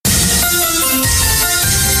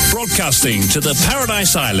broadcasting to the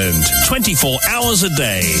Paradise Island 24 hours a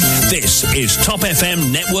day. This is Top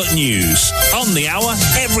FM Network News. On the hour,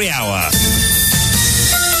 every hour.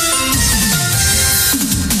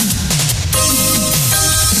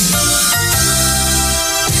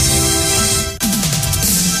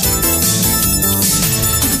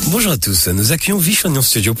 Bonjour à tous, nous accueillons Vishwani en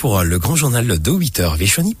studio pour le grand journal de 8h.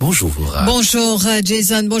 Vishwani, bonjour. Bonjour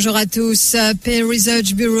Jason, bonjour à tous. Pew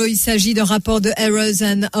Research Bureau, il s'agit d'un rapport de Errors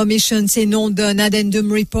and Omissions et non d'un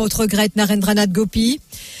addendum report, regrette Narendranath Gopi.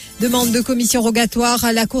 Demande de commission rogatoire,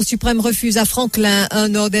 la Cour suprême refuse à Franklin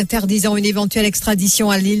un ordre interdisant une éventuelle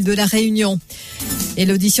extradition à l'île de la Réunion. Et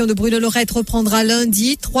l'audition de Bruno Lorette reprendra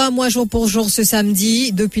lundi, 3 mois jour pour jour ce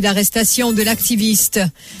samedi, depuis l'arrestation de l'activiste.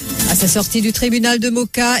 À sa sortie du tribunal de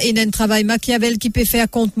Moka, Enen travail Machiavel qui peut faire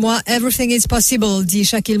contre moi, everything is possible, dit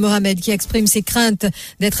Shakil Mohamed qui exprime ses craintes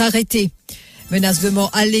d'être arrêté. Menace de mort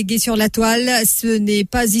alléguée sur la toile, ce n'est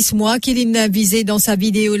pas Ismois qu'il a visé dans sa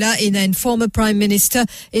vidéo là, et un former Prime Minister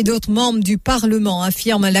et d'autres membres du Parlement,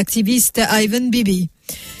 affirme l'activiste Ivan Bibi.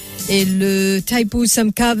 Et le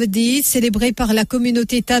Thaipusam Kavadi, célébré par la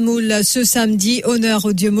communauté tamoule ce samedi, honneur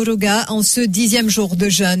au dieu Muruga en ce 10e jour de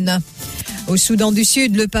jeûne. Au Soudan du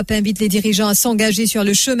Sud, le pape invite les dirigeants à s'engager sur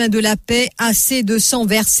le chemin de la paix, assez de sang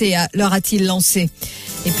versé, leur a-t-il lancé.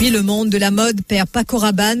 Et puis le monde de la mode perd Paco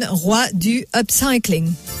Rabanne, roi du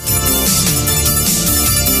upcycling.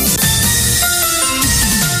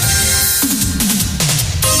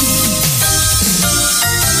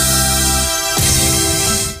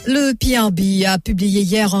 Le PRB a publié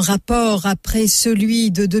hier un rapport après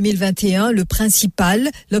celui de 2021, le principal.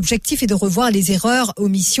 L'objectif est de revoir les erreurs,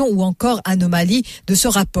 omissions ou encore anomalies de ce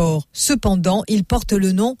rapport. Cependant, il porte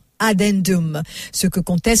le nom addendum, ce que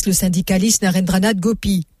conteste le syndicaliste Narendranath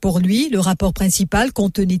Gopi. Pour lui, le rapport principal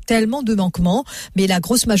contenait tellement de manquements, mais la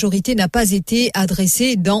grosse majorité n'a pas été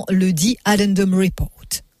adressée dans le dit addendum report.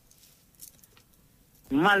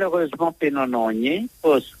 Malheureusement, pénonnier,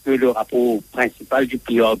 parce que le rapport principal du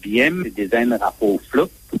PRBM, c'est déjà un rapport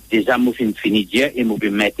flop. Déjà, moi, fini d'hier et moi,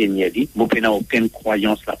 maintenir dit. Moi, n'a aucune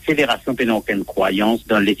croyance, la fédération n'a aucune croyance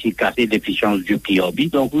dans l'efficacité et l'efficience du PRB.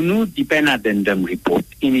 Donc, nous, dépend addendum report.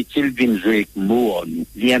 Inutile de jouer mot en nous.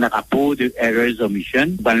 Il y a un rapport de errors omission.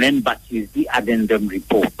 Ben, baptise dit addendum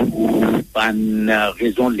report. Pour une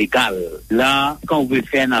raison légale. Là, quand vous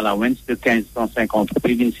faites un allowance de 1550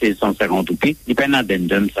 roupies, 1650 roupies, il y a un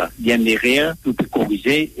addendum, ça. Il y a une erreur que vous pouvez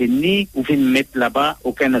corriger et ni vous pouvez mettre là-bas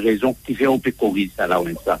aucune raison qui fait qu'on peut corriger ça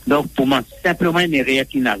allowance. Donc, pour moi, simplement une erreur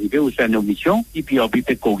qui n'arrivait ou c'est une omission, et puis on peut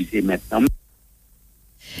corriger maintenant.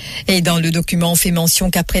 Et dans le document, on fait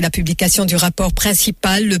mention qu'après la publication du rapport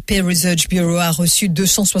principal, le Pew Research Bureau a reçu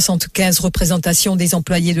 275 représentations des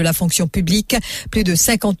employés de la fonction publique. Plus de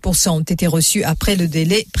 50% ont été reçus après le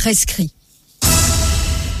délai prescrit.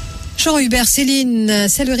 Jean-Hubert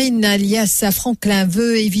Sellerine alias Franklin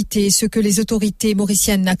veut éviter ce que les autorités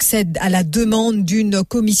mauriciennes accèdent à la demande d'une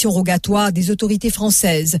commission rogatoire des autorités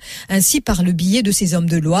françaises. Ainsi, par le biais de ses hommes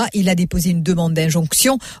de loi, il a déposé une demande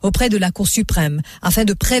d'injonction auprès de la Cour suprême afin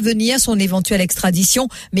de prévenir son éventuelle extradition,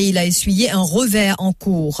 mais il a essuyé un revers en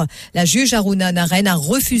cours. La juge Aruna Naren a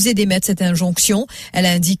refusé d'émettre cette injonction. Elle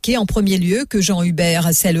a indiqué en premier lieu que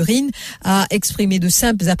Jean-Hubert Sellerine a exprimé de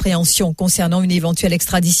simples appréhensions concernant une éventuelle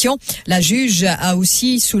extradition. La juge a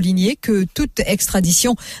aussi souligné que toute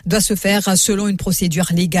extradition doit se faire selon une procédure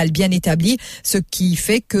légale bien établie, ce qui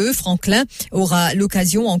fait que Franklin aura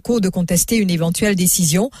l'occasion en cours de contester une éventuelle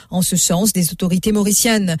décision en ce sens des autorités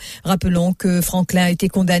mauriciennes. Rappelons que Franklin a été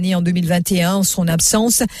condamné en 2021 en son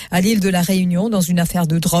absence à l'île de la Réunion dans une affaire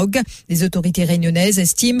de drogue. Les autorités réunionnaises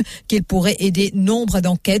estiment qu'il pourrait aider nombre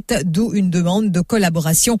d'enquêtes, d'où une demande de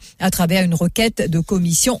collaboration à travers une requête de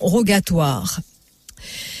commission rogatoire.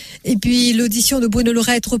 Et puis, l'audition de Bruno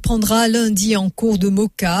Lorette reprendra lundi en cour de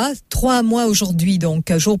Moka. 3 mois aujourd'hui,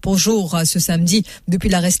 donc, jour pour jour, ce samedi, depuis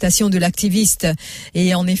l'arrestation de l'activiste.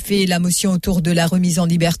 Et en effet, la motion autour de la remise en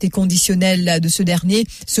liberté conditionnelle de ce dernier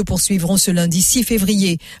se poursuivront ce lundi 6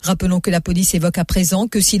 février. Rappelons que la police évoque à présent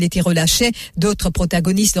que s'il était relâché, d'autres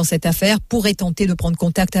protagonistes dans cette affaire pourraient tenter de prendre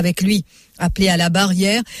contact avec lui. Appelé à la barre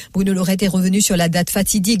hier, Bruno Lorette est revenu sur la date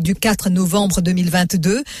fatidique du 4 novembre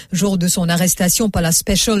 2022, jour de son arrestation par la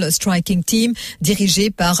Special Striking Team, dirigée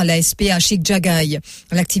par la SP Ashik Jagaï.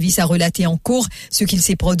 L'activiste a relaté en cours ce qu'il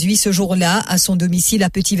s'est produit ce jour-là à son domicile à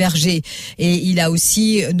Petit Verger. Et il a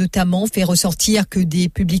aussi notamment fait ressortir que des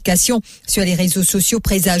publications sur les réseaux sociaux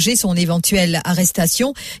présageaient son éventuelle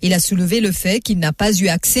arrestation. Il a soulevé le fait qu'il n'a pas eu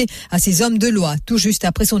accès à ses hommes de loi, tout juste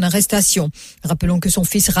après son arrestation. Rappelons que son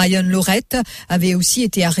fils Ryan Lorette Lorette avait aussi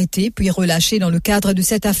été arrêté puis relâché dans le cadre de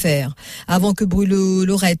cette affaire. Avant que Bruno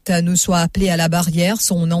Lorette ne soit appelé à la barrière,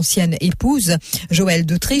 son ancienne épouse, Joëlle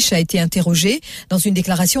d'Autriche, a été interrogée. Dans une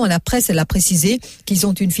déclaration à la presse, elle a précisé qu'ils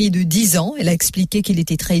ont une fille de 10 ans. Elle a expliqué qu'il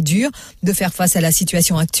était très dur de faire face à la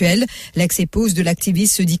situation actuelle. L'ex-épouse de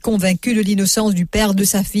l'activiste se dit convaincue de l'innocence du père de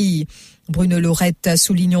sa fille. Bruno Lorette,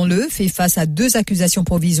 soulignons-le, fait face à 2 accusations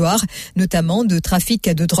provisoires, notamment de trafic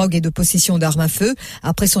de drogue et de possession d'armes à feu.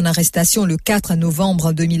 Après son arrestation le 4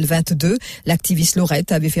 novembre 2022, l'activiste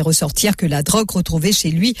Lorette avait fait ressortir que la drogue retrouvée chez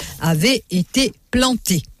lui avait été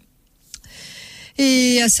plantée.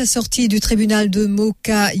 Et à sa sortie du tribunal de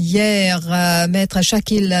Moka hier, maître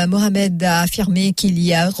Shakil Mohamed a affirmé qu'il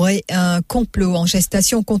y aurait un complot en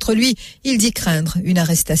gestation contre lui. Il dit craindre une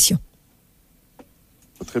arrestation.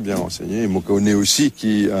 Très bien renseigné. Et je connais aussi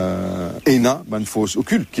qu'il y a une force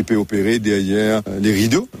occulte qui peut opérer derrière les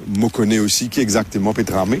rideaux. Je connais aussi qui exactement peut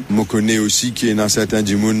tramer. Je connais aussi qu'il y a certains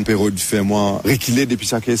du monde période fait moi reculer depuis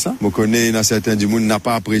ça qu'est ça. Je connais certains du monde n'a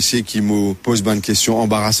pas apprécié qui me pose une question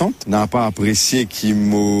embarrassante, n'a pas apprécié qui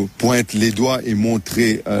me pointe les doigts et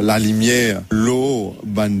montrer la lumière, l'eau,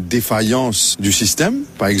 une défaillance du système.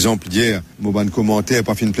 Par exemple, hier, mon commentaire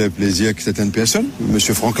pas fait plaisir que certaines personnes,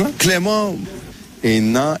 Monsieur Franklin. Clairement, et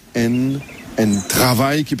il y a un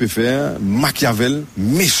travail qui peut faire Machiavel,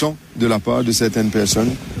 méchant de la part de certaines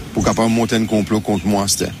personnes pour capable monter un complot contre moi.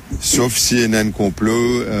 Sauf si il y a un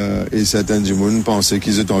complot et certains du monde pensaient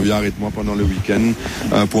qu'ils étaient envie d'arrêter moi pendant le week-end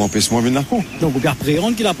pour empêcher moi de venir. Donc vous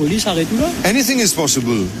appréhendez que la police arrête tout là? Anything is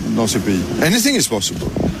possible dans ce pays. Anything is possible.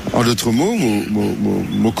 En d'autres mots,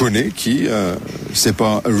 je connais qui c'est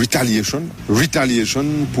pas retaliation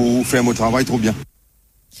pour faire mon travail trop bien.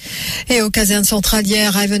 Et aux casernes centrales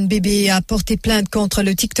hier, Ivan Bébé a porté plainte contre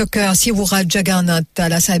le TikToker Siwura Jagannath à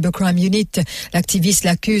la Cybercrime Unit. L'activiste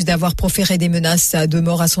l'accuse d'avoir proféré des menaces de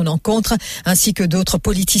mort à son encontre, ainsi que d'autres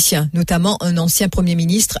politiciens, notamment un ancien Premier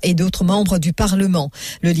ministre et d'autres membres du Parlement.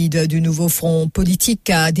 Le leader du nouveau front politique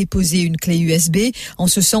a déposé une clé USB en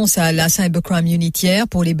ce sens à la Cybercrime Unit hier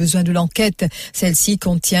pour les besoins de l'enquête. Celle-ci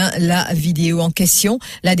contient la vidéo en question,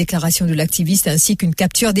 la déclaration de l'activiste ainsi qu'une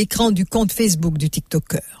capture d'écran du compte Facebook du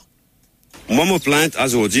TikToker. Moi, ma plainte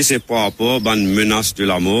aujourd'hui, c'est par rapport à une menace de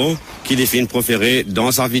la mort qu'il est fait proférer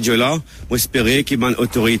dans sa vidéo-là. Moi, j'espère que une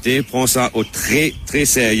autorité prend ça au très, très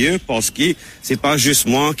sérieux parce que c'est pas juste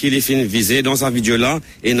moi qui l'ai fait viser dans sa vidéo-là.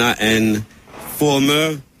 Il y a un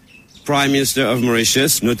former Prime Minister of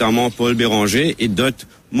Mauritius, notamment Paul Béranger, et d'autres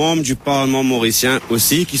membres du Parlement mauricien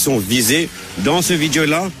aussi qui sont visés dans ce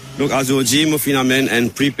vidéo-là. Donc, aujourd'hui, moi, finalement, un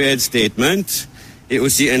prepared statement et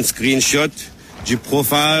aussi un screenshot du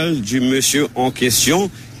profil du monsieur en question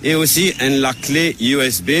et aussi la clé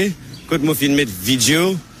USB que je filme mettre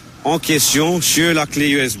vidéo en question sur la clé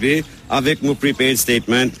USB avec mon prepaid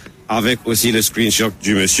statement avec aussi le screenshot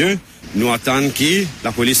du monsieur. Nous attendons que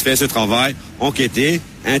la police fasse ce travail, enquêter,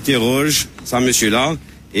 interroge ce monsieur-là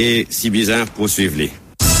et si besoin poursuivre-les.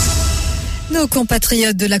 Nos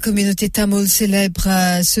compatriotes de la communauté tamoul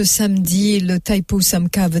célèbrent ce samedi le Thaipusam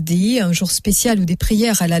Kavadi, un jour spécial où des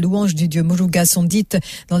prières à la louange du dieu Muruga sont dites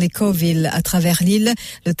dans les Kovilles à travers l'île.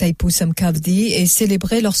 Le Thaipusam Kavadi est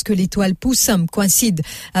célébré lorsque l'étoile Pusam coïncide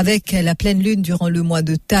avec la pleine lune durant le mois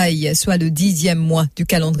de Thai, soit le 10e mois du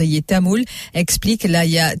calendrier tamoul, explique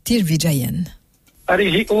Laya Tirvijayan.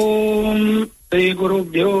 Harihi Om Sri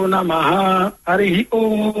Gurubhyo Namaha Harihi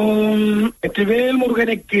Om Etivel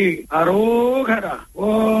Muruganekki Aroghara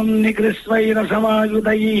Om Nigrisvaira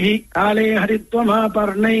Samayudaihi Kale Haritwama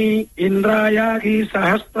Parnai Indrayagi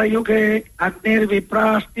Sahastrayuge Agnir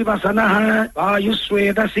Viprasti Vasanaha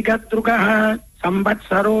Vayusveda Sigadrugaha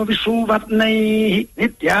Sambatsaro Vishuvatnai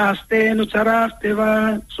Nityaste Nucharaste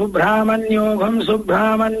Va Subramanyogam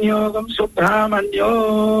Subramanyogam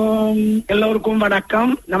Subramanyogam. Elorukum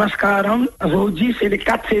Vanakam, Namaskaram. Aujourd'hui, c'est le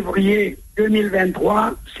 4 février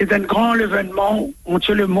 2023. C'est un grand événement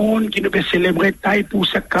entre le monde qui nous peut célébrer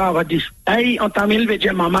Thaipusam Kavadi. Thai en tamil veut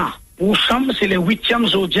dire Mama. Pusham, c'est le 8e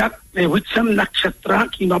zodiaque, le 8e nakshatra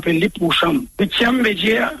qui nous appelle les Pusham. 8e veut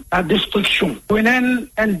dire la destruction. Pour une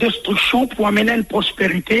destruction, pour amener une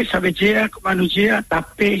prospérité, ça veut dire, comment nous dire, la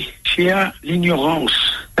paix chez l'ignorance.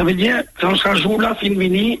 Ça veut dire, dans ce jour-là,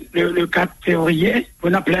 fini, le 4 février,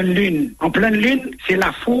 on a pleine lune. En pleine lune, c'est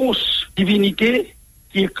la fausse divinité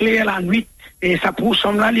qui éclaire la nuit. Et ça pour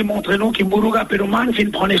là, les montrer nous que Muruga Peruman fait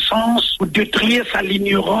prendre naissance pour détruire sa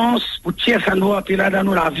l'ignorance, pour tirer sa loi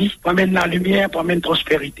dans la vie, pour amener la lumière, pour amener la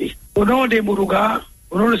prospérité. Au nom de Muruga,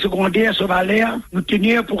 au nom de secondaire, ce Valère, nous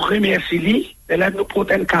tenions pour remercier lui, et là, nous prenons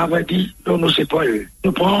un cavadi, dont nous c'est pas eux.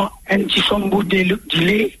 Nous prenons un petit sombre de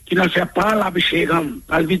lait qui ne fait pas la bichégam.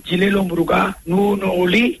 Al vite dilé l'ombruga, nous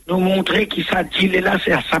lit, nous montrer que ça dilé là,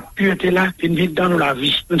 c'est sa pureté là, une vie dans la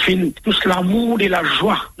vie. Nous faisons tout l'amour et la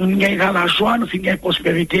joie. Nous gagnons la joie, nous faisons la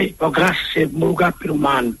prospérité. Grâce à Muruga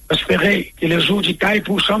Piruman. J'espérais que les jours du taille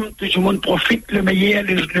pour somme, tout le monde profite le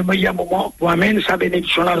meilleur moment pour amener sa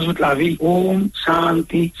bénédiction dans toute la vie. Om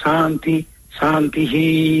Santi, Santi,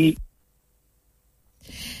 Santi.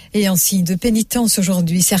 Et en signe de pénitence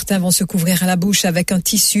aujourd'hui, certains vont se couvrir la bouche avec un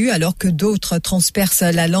tissu alors que d'autres transpercent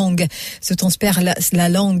la langue. Se transpercent la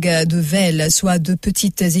langue de Velle, soit de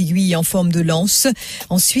petites aiguilles en forme de lance.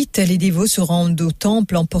 Ensuite, les dévots se rendent au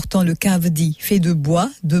temple en portant le kavdi, fait de bois,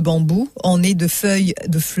 de bambou, orné de feuilles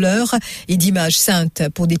de fleurs et d'images saintes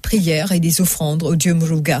pour des prières et des offrandes au dieu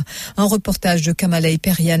Muruga. Un reportage de Kamala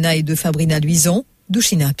Periana et de Fabrina Luison,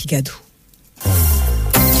 d'Ushina Pigadou.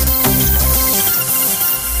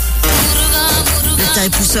 Le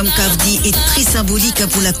Thaipusam Kavdi est très symbolique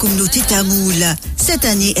pour la communauté tamoule. Cette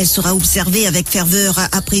année, elle sera observée avec ferveur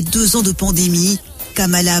après 2 ans de pandémie.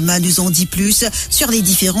 Kamala nous en dit plus sur les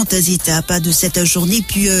différentes étapes de cette journée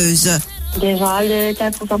pieuse. Déjà, le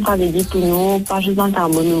Thaipusam Kavdi pour nous, pas juste dans le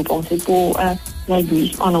Tamoul, nous pensons pour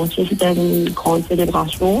l'église en entier, c'était une grande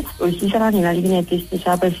célébration. Aussi, c'est l'animal qui était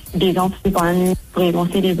spécial parce que des gens ne peuvent pas vraiment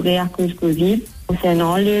célébrer à cause de Covid.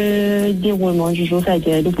 Concernant le déroulement du jour,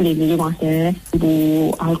 c'est-à-dire pour l'église de Marseille,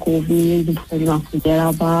 pour Alcoville, pour faire du Marseille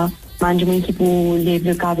là-bas. Management qui pour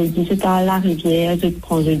le Kavdi, c'est à la rivière, je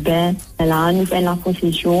prends le bain. Là, nous faisons la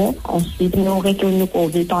procession. Ensuite, nous retournons au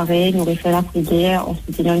Covid, pareil, nous refaisons la prière.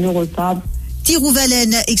 Ensuite, il y a le repas. Tirou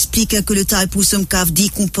Valen explique que le Thaipusam Kavdi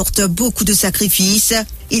comporte beaucoup de sacrifices.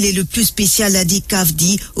 Il est le plus spécial des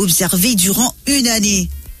Kavdi observés durant une année.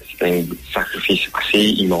 C'est un sacrifice assez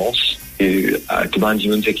immense. Tout le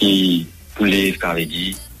monde dit qu'il voulait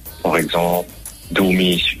Kavdi, par exemple,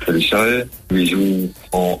 dormir sur le sol. Les jours,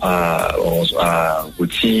 on a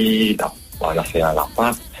rôti, on a fait à la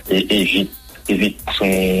pâte et évite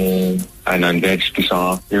son anandex, tout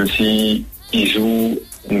ça. Et aussi, ils jouent.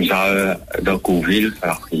 Nous allons dans Courville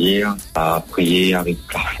faire la prière avec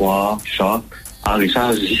la foi, tout ça. Alors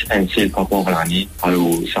ça, c'est juste un seul par rapport à l'année.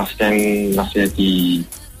 Alors ça, c'est une affaire qui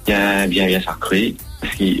est bien sacrée.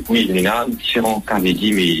 Parce que, oui, il y a différents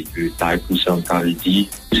Kavdi, mais le Thaipusam Kavdi,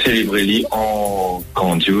 célébrer en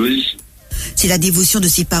grandiose. C'est la dévotion de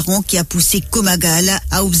ses parents qui a poussé Komagal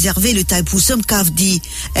à observer le Thaipusam Kavdi.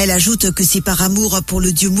 Elle ajoute que c'est par amour pour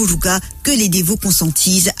le dieu Muruga que les dévots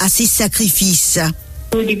consentissent à ces sacrifices.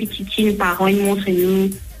 Les petits, les parents, ils montrent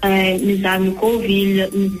nous avons Courville,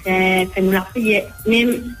 nous fait nous la prière.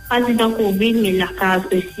 Même pas dans Courville, mais la case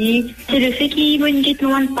aussi. C'est le fait qu'ils veulent dire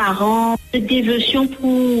loin de parents, de dévotion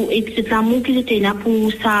pour, et cet amour qu'ils étaient là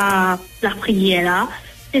pour la prière là.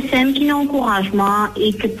 C'est ça qui nous encouragement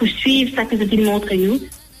et que pour suivre ça que ils montrent nous.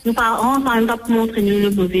 Nos parents, par exemple, pas montrer nous le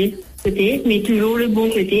mauvais côté, mais toujours le bon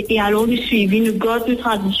côté. Et alors, nous suivons, nous gardons nos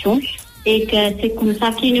traditions. Et que c'est comme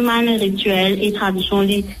ça qu'il nous mène rituel et tradition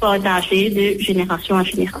les partagées de génération en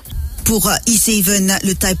génération. Pour Iseven,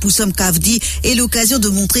 le Thaipusam Kavdi est l'occasion de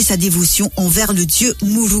montrer sa dévotion envers le dieu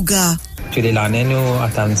Muruga. Tous les années, nous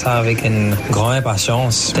attendons ça avec une grande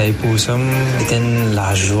impatience. Thaipusam, c'est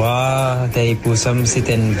la joie. Thaipusam, c'est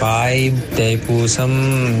une vibe.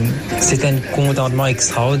 Thaipusam, c'est un contentement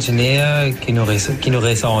extraordinaire qui nous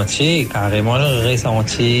ressentit, carrément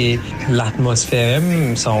ressentit l'atmosphère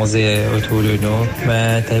même sans autour de nous.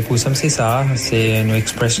 Mais Thaipusam, c'est ça. C'est nous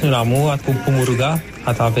exprimer l'amour pour Muruga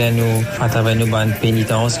à travers nos bonnes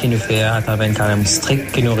pénitences qui nous fait, à travers un carême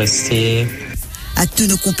strict qui nous reste. À tous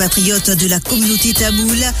nos compatriotes de la communauté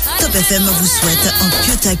tamoule, Top FM vous souhaite un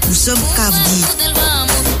pieux Thaipusam Kavdi.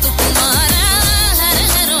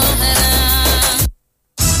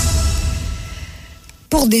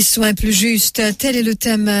 Pour des soins plus justes, tel est le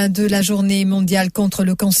thème de la journée mondiale contre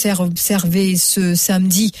le cancer observée ce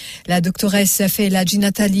samedi. La doctoresse Fela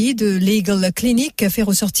Ginatali de Legal Clinic fait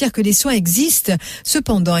ressortir que les soins existent.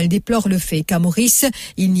 Cependant, elle déplore le fait qu'à Maurice,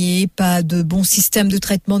 il n'y ait pas de bon système de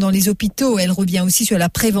traitement dans les hôpitaux. Elle revient aussi sur la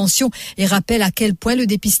prévention et rappelle à quel point le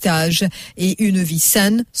dépistage et une vie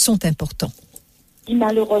saine sont importants. Et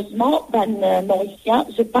malheureusement, Mauricien,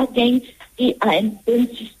 je pas gagne et a un bon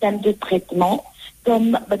système de traitement.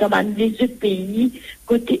 Comme dans les autres pays,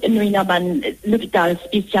 côté nous avons l'hôpital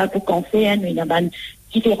spécial pour cancer, nous avons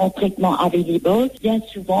différents traitements available. Bien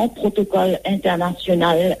souvent, protocole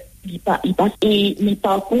international il passe. Mais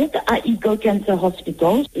par contre, à Eagle Cancer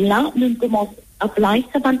Hospital, là, nous commençons apply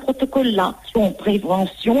ce protocole-là. Son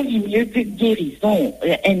prévention est mieux que guérison.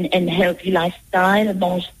 Un healthy lifestyle,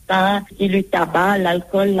 mange sain, et le tabac,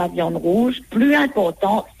 l'alcool, la viande rouge. Plus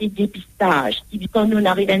important, c'est le dépistage. Quand nous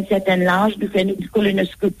arrivons à un certain âge, nous faisons une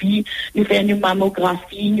colonoscopie, nous faisons une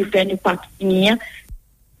mammographie, nous faisons une papinière.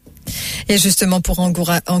 Et justement, pour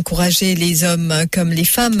encourager les hommes comme les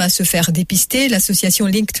femmes à se faire dépister, l'association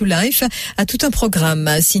Link to Life a tout un programme.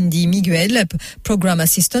 Cindy Miguel, Program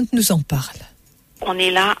Assistant, nous en parle. On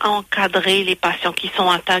est là à encadrer les patients qui sont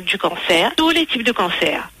atteints du cancer, tous les types de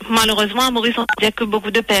cancers. Malheureusement, à Maurice, on dit que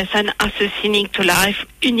beaucoup de personnes associent Link to Life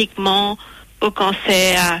uniquement au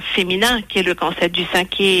cancer féminin, qui est le cancer du sein,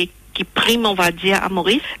 qui prime, on va dire, à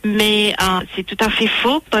Maurice. Mais c'est tout à fait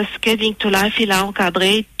faux parce que Link to Life, il a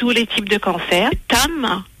encadré tous les types de cancers.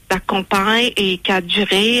 TAM accompagne et qui a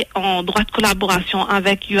duré en droit de collaboration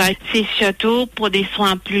avec UI. C'est surtout pour des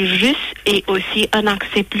soins plus justes et aussi un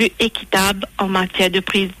accès plus équitable en matière de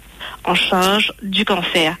prise en charge du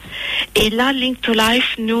cancer. Et là, Link to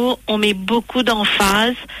Life, nous, on met beaucoup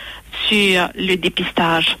d'emphase sur le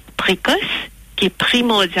dépistage précoce, qui est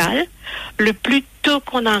primordial. Le plus tôt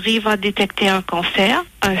qu'on arrive à détecter un cancer,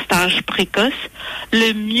 un stage précoce,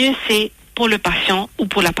 le mieux c'est pour le patient ou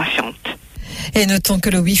pour la patiente. Et notons que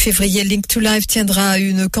le 8 février, Link to Life tiendra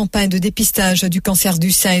une campagne de dépistage du cancer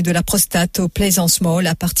du sein et de la prostate au Plaisance Mall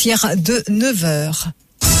à partir de 9h.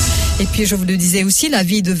 Et puis, je vous le disais aussi,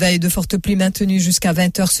 l'avis de veille de forte pluie maintenue jusqu'à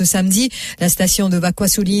 20h ce samedi. La station de Vacqua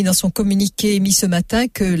souligne dans son communiqué émis ce matin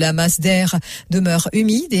que la masse d'air demeure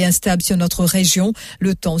humide et instable sur notre région.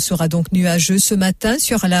 Le temps sera donc nuageux ce matin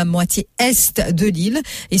sur la moitié est de l'île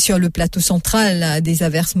et sur le plateau central. Des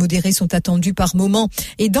averses modérées sont attendues par moments.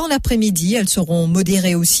 Et dans l'après-midi, elles seront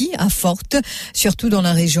modérées aussi à fortes, surtout dans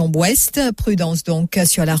la région ouest. Prudence donc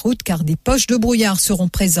sur la route car des poches de brouillard seront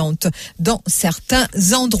présentes dans certains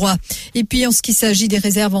endroits. Et puis, en ce qui s'agit des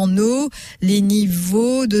réserves en eau, les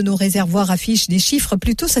niveaux de nos réservoirs affichent des chiffres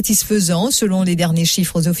plutôt satisfaisants selon les derniers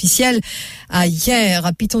chiffres officiels. Hier,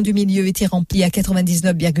 Piton du Milieu était rempli à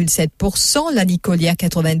 99,7%, la Nicolie à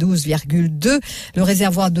 92,2%, le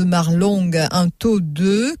réservoir de Marlongue un taux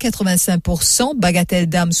de 85%, Bagatelle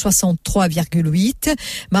Dam 63,8%,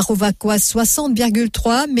 Marovacqua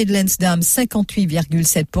 60,3%, Midlands Dam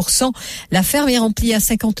 58,7%, la ferme est remplie à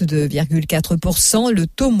 52,4%, le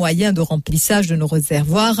taux moyen de remplissage de nos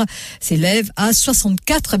réservoirs s'élève à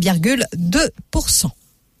 64,2%.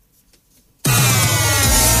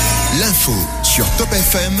 L'info sur Top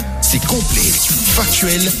FM, c'est complet,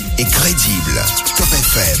 factuel et crédible. Top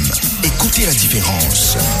FM, écoutez la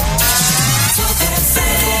différence.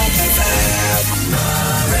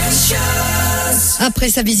 Après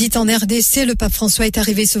sa visite en RDC, le pape François est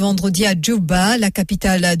arrivé ce vendredi à Djouba, la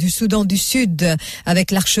capitale du Soudan du Sud.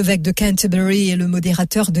 Avec l'archevêque de Canterbury et le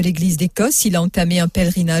modérateur de l'Église d'Écosse, il a entamé un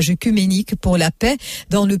pèlerinage œcuménique pour la paix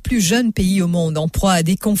dans le plus jeune pays au monde, en proie à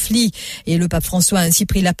des conflits. Et le pape François a ainsi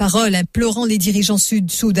pris la parole, implorant les dirigeants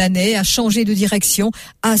sud-soudanais à changer de direction.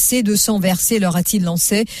 Assez de sang versé, leur a-t-il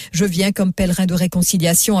lancé. Je viens comme pèlerin de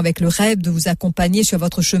réconciliation avec le rêve de vous accompagner sur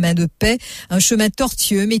votre chemin de paix, un chemin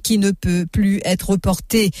tortueux mais qui ne peut plus être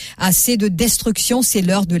reporté. Assez de destruction, c'est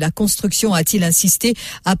l'heure de la construction, a-t-il insisté,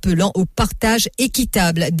 appelant au partage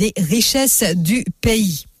équitable des richesses du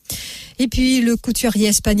pays. Et puis, le couturier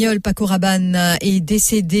espagnol Paco Rabanne est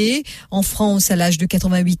décédé en France à l'âge de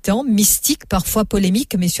 88 ans. Mystique, parfois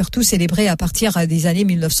polémique, mais surtout célébré à partir des années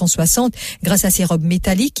 1960. Grâce à ses robes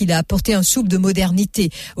métalliques, il a apporté un souffle de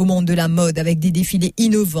modernité au monde de la mode avec des défilés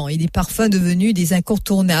innovants et des parfums devenus des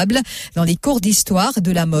incontournables. Dans les cours d'histoire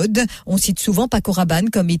de la mode, on cite souvent Paco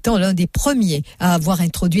Rabanne comme étant l'un des premiers à avoir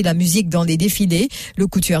introduit la musique dans les défilés. Le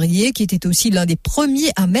couturier qui était aussi l'un des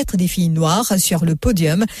premiers à mettre des filles noires sur le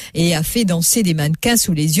podium et a fait danser des mannequins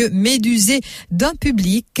sous les yeux médusés d'un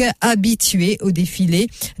public habitué au défilé,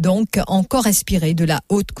 donc encore inspiré de la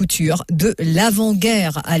haute couture de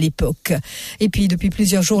l'avant-guerre à l'époque. Et puis depuis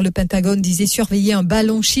plusieurs jours, le Pentagone disait surveiller un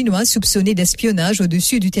ballon chinois soupçonné d'espionnage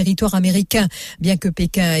au-dessus du territoire américain. Bien que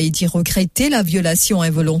Pékin ait dit regretter la violation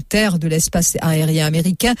involontaire de l'espace aérien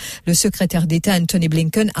américain, le secrétaire d'État Anthony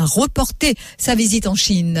Blinken a reporté sa visite en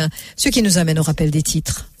Chine. Ce qui nous amène au rappel des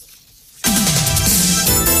titres.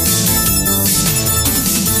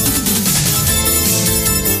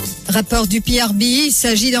 Rapport du PRB, il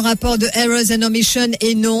s'agit d'un rapport de Errors and Omission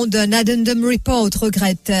et non d'un addendum report,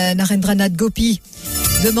 regrette Narendranath Gopi.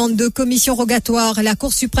 Demande de commission rogatoire, la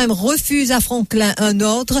Cour suprême refuse à Franklin un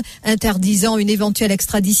ordre interdisant une éventuelle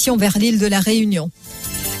extradition vers l'île de la Réunion.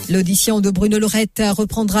 L'audition de Bruno Lorette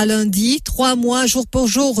reprendra lundi, 3 mois jour pour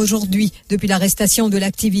jour aujourd'hui, depuis l'arrestation de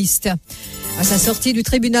l'activiste. À sa sortie du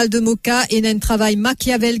tribunal de Moka, il y a un travail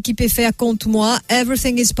Machiavel qui peut faire contre moi.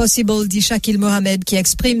 Everything is possible, dit Shakil Mohamed, qui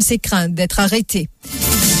exprime ses craintes d'être arrêté.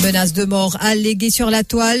 Menace de mort alléguée sur la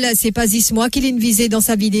toile, c'est pas Ismois qui l'a visé dans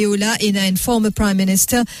sa vidéo là, et un former Prime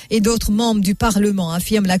Minister et d'autres membres du Parlement,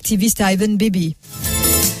 affirme l'activiste Ivan Bibi.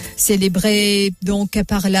 Célébré donc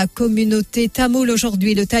par la communauté tamoule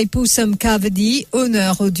aujourd'hui, le Thaipusam Kavdi,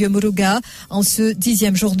 honneur au dieu Muruga, en ce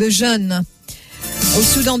 10e jour de jeûne. Au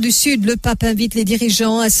Soudan du Sud, le pape invite les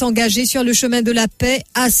dirigeants à s'engager sur le chemin de la paix.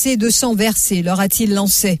 Assez de sang versé, leur a-t-il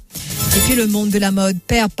lancé. Et puis le monde de la mode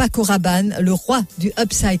perd Paco Rabanne, le roi du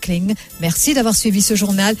upcycling. Merci d'avoir suivi ce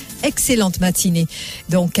journal. Excellente matinée.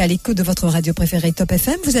 Donc à l'écoute de votre radio préférée Top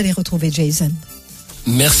FM, vous allez retrouver Jason.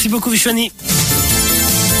 Merci beaucoup Vishwani.